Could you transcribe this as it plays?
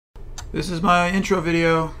This is my intro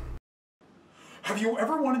video. Have you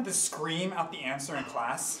ever wanted to scream out the answer in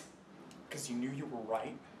class because you knew you were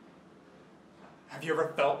right? Have you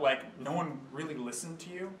ever felt like no one really listened to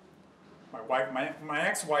you? My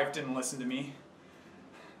ex-wife didn't listen to me.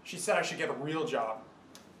 She said I should get a real job.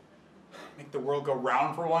 Make the world go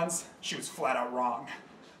round for once. She was flat out wrong.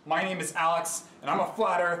 My name is Alex, and I'm a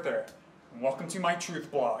flat earther. And welcome to my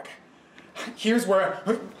Truthblog. Here's where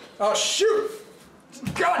oh shoot!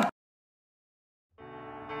 God!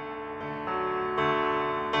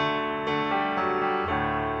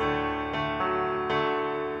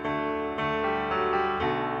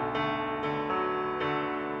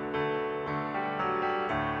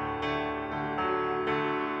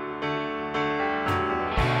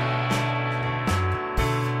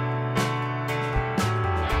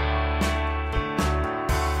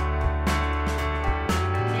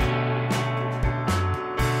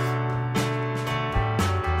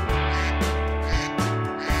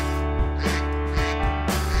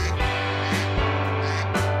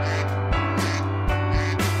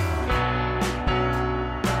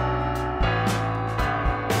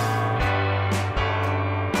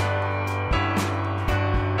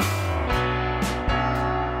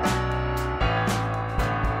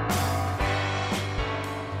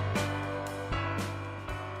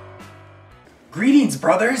 Greetings,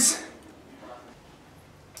 brothers!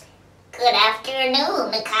 Good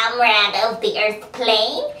afternoon, comrade of the Earth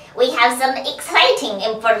plane. We have some exciting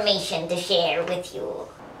information to share with you.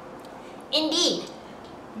 Indeed.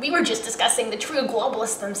 We were just discussing the true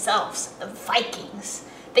globalists themselves, the Vikings.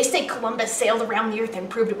 They say Columbus sailed around the Earth and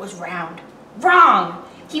proved it was round. Wrong!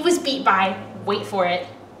 He was beat by, wait for it,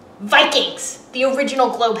 Vikings, the original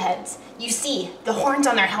globeheads. You see, the horns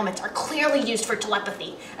on their helmets are clearly used for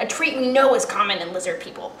telepathy, a trait we know is common in lizard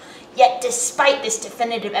people. Yet despite this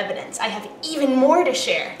definitive evidence, I have even more to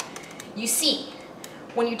share. You see,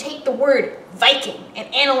 when you take the word Viking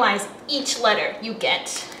and analyze each letter, you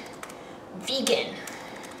get vegan,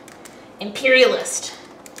 imperialist,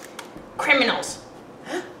 criminals.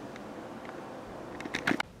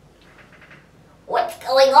 What's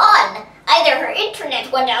going on? Either her internet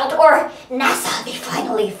went out or NASA, they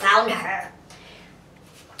finally found her.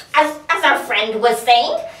 As our friend was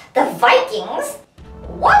saying, the Vikings?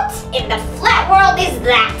 What in the flat world is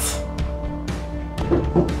that?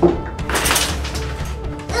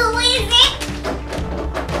 Who is it?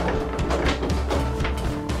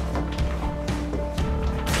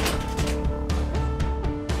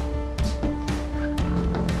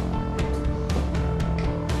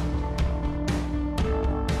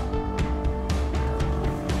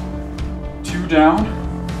 Down.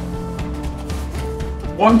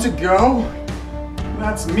 One to go.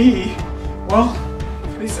 That's me. Well,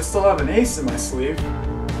 at least I still have an ace in my sleeve.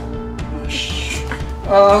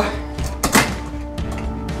 I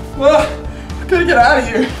gotta get out of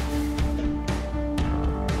here.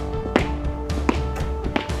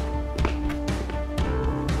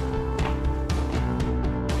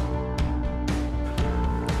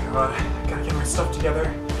 God, I gotta get my stuff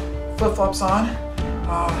together. Flip-flops on.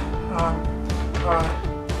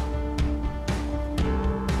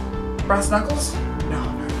 Brass knuckles? No,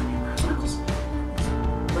 brass knuckles.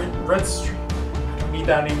 Red string. I don't need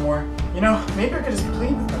that anymore. You know, maybe I could just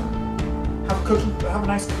play with them. Have a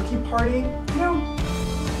nice cookie party. You know,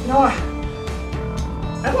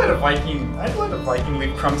 I'd let a Viking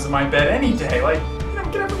leave crumbs in my bed any day. Like,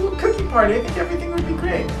 we could have a little cookie party. I think everything would be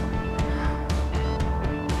great.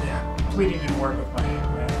 Yeah, pleading didn't work with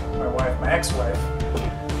my ex-wife.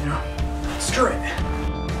 Screw it.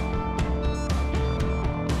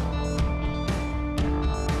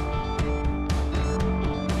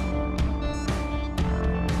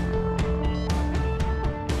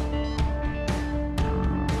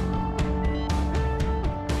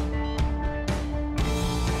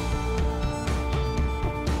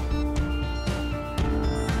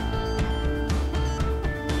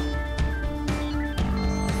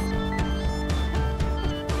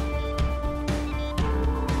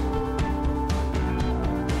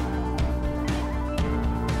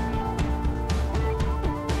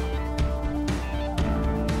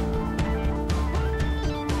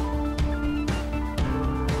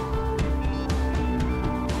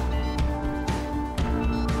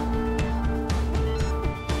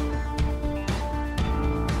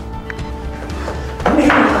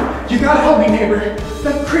 You gotta help me, neighbor.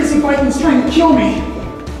 That crazy Viking's trying to kill me.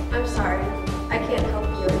 I'm sorry. I can't help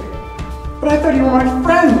you. But I thought you were my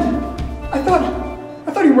friend. I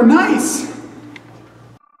thought you were nice.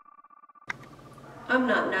 I'm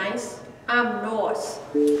not nice. I'm Norse.